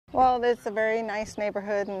Well, it's a very nice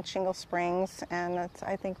neighborhood in Shingle Springs, and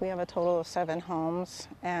I think we have a total of 7 homes.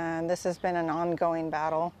 And this has been an ongoing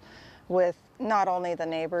battle with not only the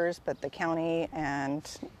neighbors, but the county and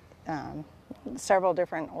several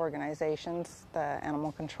different organizations, the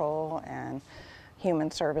animal control and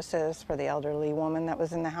human services for the elderly woman that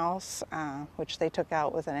was in the house, which they took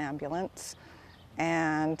out with an ambulance.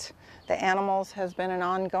 And the animals has been an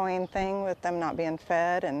ongoing thing with them not being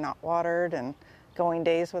fed and not watered and going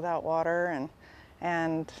days without water,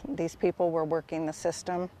 and these people were working the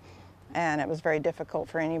system, and it was very difficult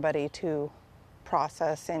for anybody to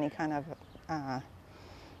process any kind of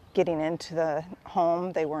getting into the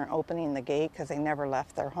home. They weren't opening the gate because they never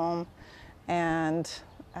left their home, and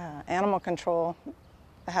animal control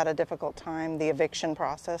had a difficult time. The eviction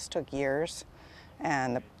process took years,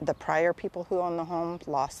 and the prior people who owned the home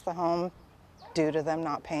lost the home due to them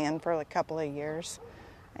not paying for a couple of years.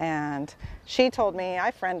 And she told me, I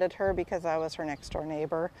friended her because I was her next door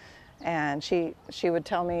neighbor, and she would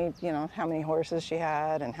tell me, you know, how many horses she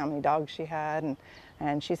had and how many dogs she had,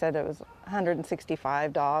 and she said it was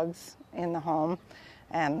 165 dogs in the home,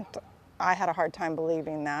 and I had a hard time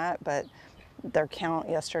believing that, but their count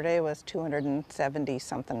yesterday was 270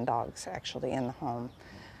 something dogs actually in the home.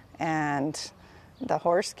 And the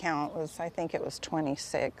horse count was, I think it was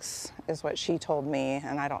 26 is what she told me,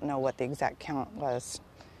 and I don't know what the exact count was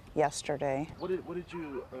yesterday. What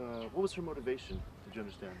was her motivation? Did you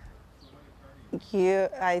understand?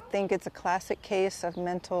 I think it's a classic case of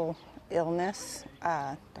mental illness,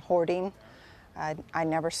 hoarding. I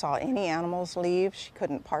never saw any animals leave. She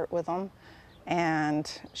couldn't part with them,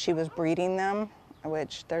 and she was breeding them,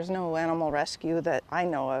 which there's no animal rescue that I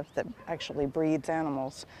know of that actually breeds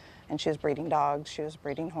animals. And she was breeding dogs, she was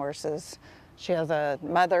breeding horses. She has a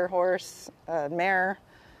mother horse, a mare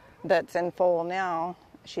that's in foal now.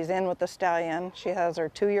 She's in with the stallion. She has her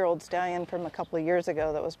 2-year-old stallion from a couple of years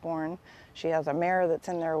ago that was born. She has a mare that's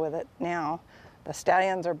in there with it now. The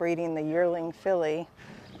stallions are breeding the yearling filly,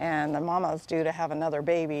 and the mama's due to have another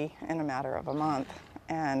baby in a matter of a month.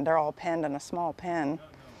 And they're all penned in a small pen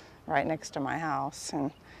right next to my house.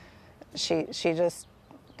 And she just,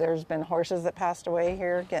 there's been horses that passed away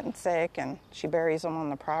here getting sick, and she buries them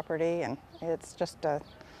on the property, and it's just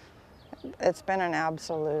it's been an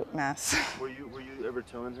absolute mess. Were you ever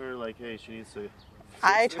telling her, like, hey, she needs to...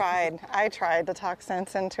 I tried to talk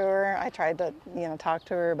sense into her. I tried to, talk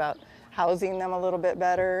to her about housing them a little bit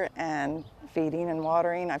better and feeding and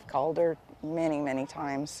watering. I've called her many, many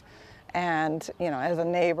times. And, as a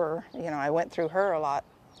neighbor, I went through her a lot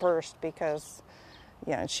first because,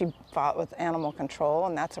 she fought with animal control,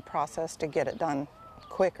 and that's a process to get it done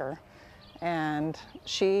quicker. And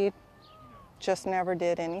she just never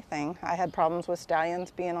did anything. I had problems with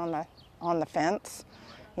stallions being on the fence.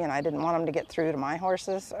 I didn't want them to get through to my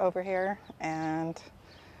horses over here, and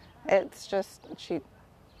it's just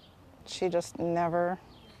she just never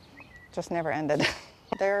ended.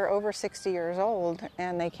 They're over 60 years old,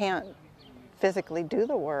 and they can't physically do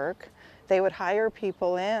the work. They would hire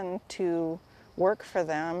people in to work for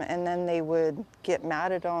them, and then they would get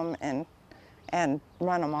mad at them and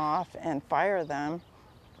run them off and fire them.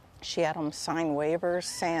 She had them sign waivers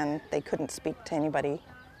saying they couldn't speak to anybody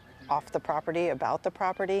off the property about the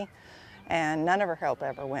property, and none of her help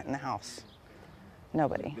ever went in the house.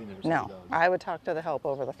 Nobody. No. I would talk to the help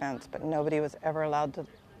over the fence, but nobody was ever allowed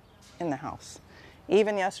in the house.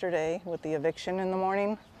 Even yesterday with the eviction in the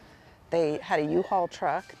morning, they had a U-Haul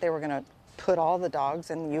truck. They were going to put all the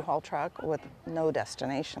dogs in the U-Haul truck with no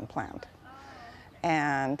destination planned.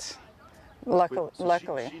 And luckily,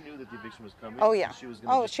 she knew that the eviction was coming. Oh yeah.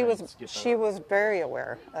 She was very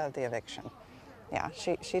aware of the eviction. Yeah,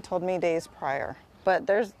 she told me days prior. But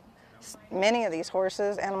there's many of these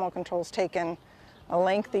horses, animal control's taken a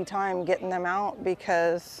lengthy time getting them out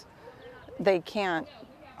because they can't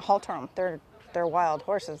halter them. They're wild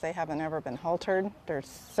horses. They haven't ever been haltered.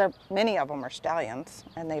 Many of them are stallions,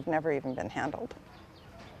 and they've never even been handled.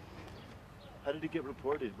 How did it get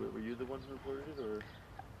reported? Were you the one who reported it,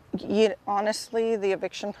 or? Honestly, the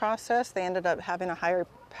eviction process, they ended up having a higher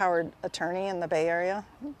powered attorney in the Bay Area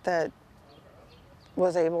that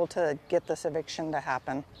was able to get this eviction to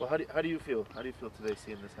happen. Well, how do you feel? How do you feel today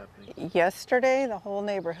seeing this happening? Yesterday, the whole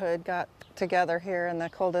neighborhood got together here in the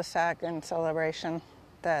cul-de-sac in celebration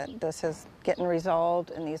that this is getting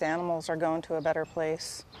resolved and these animals are going to a better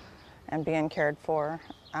place and being cared for.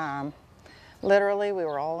 Literally, we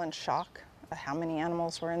were all in shock at how many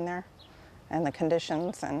animals were in there and the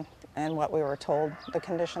conditions and what we were told the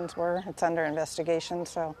conditions were. It's under investigation,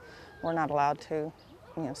 so we're not allowed to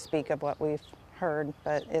speak of what we've heard,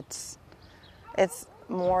 but it's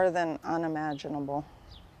more than unimaginable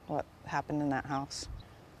what happened in that house.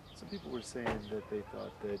 Some people were saying that they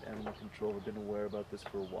thought that animal control had been aware about this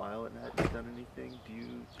for a while and hadn't done anything. Do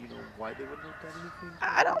you know why they wouldn't have done anything?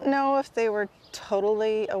 I don't know if they were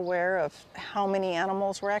totally aware of how many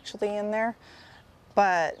animals were actually in there,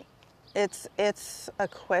 but it's a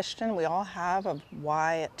question we all have of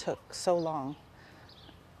why it took so long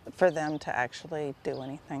for them to actually do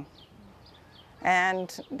anything.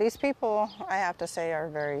 And these people, I have to say, are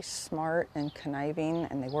very smart and conniving,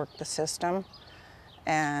 and they work the system.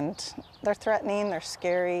 And they're threatening, they're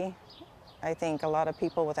scary. I think a lot of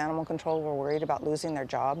people with animal control were worried about losing their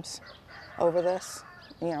jobs over this,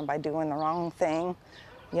 by doing the wrong thing,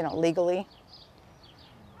 legally.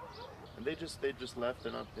 And they just left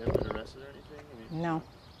and they haven't been arrested or anything?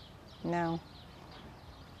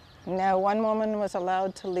 No, one woman was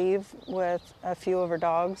allowed to leave with a few of her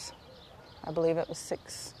dogs. I believe it was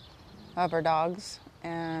 6 of her dogs,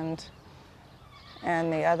 and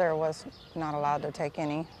the other was not allowed to take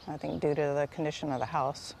any, I think due to the condition of the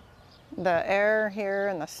house. The air here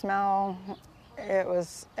and the smell, it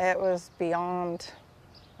was beyond.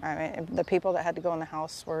 I mean, the people that had to go in the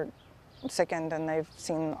house were sickened, and they've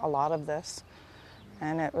seen a lot of this,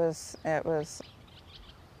 and it was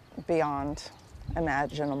beyond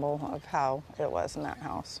imaginable of how it was in that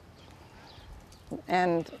house.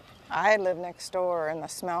 And I live next door, and the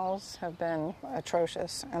smells have been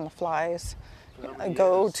atrocious, and the flies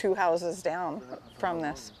go 2 houses down from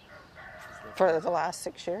this for the last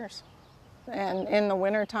 6 years. And in the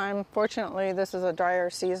wintertime, fortunately, this is a drier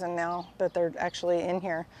season now that they're actually in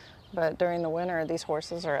here. But during the winter, these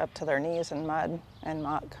horses are up to their knees in mud and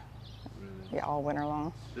muck. Really? Yeah, all winter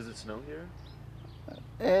long. Does it snow here?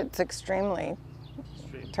 It's extremely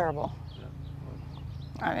terrible.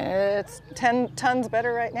 Yeah. I mean, it's 10 tons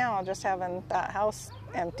better right now just having that house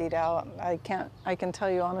emptied out. I can tell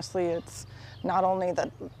you honestly, it's not only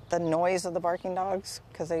the noise of the barking dogs,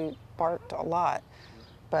 because they barked a lot,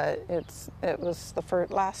 but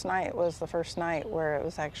last night was the first night where it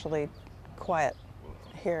was actually quiet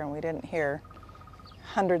here, and we didn't hear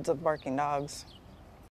hundreds of barking dogs.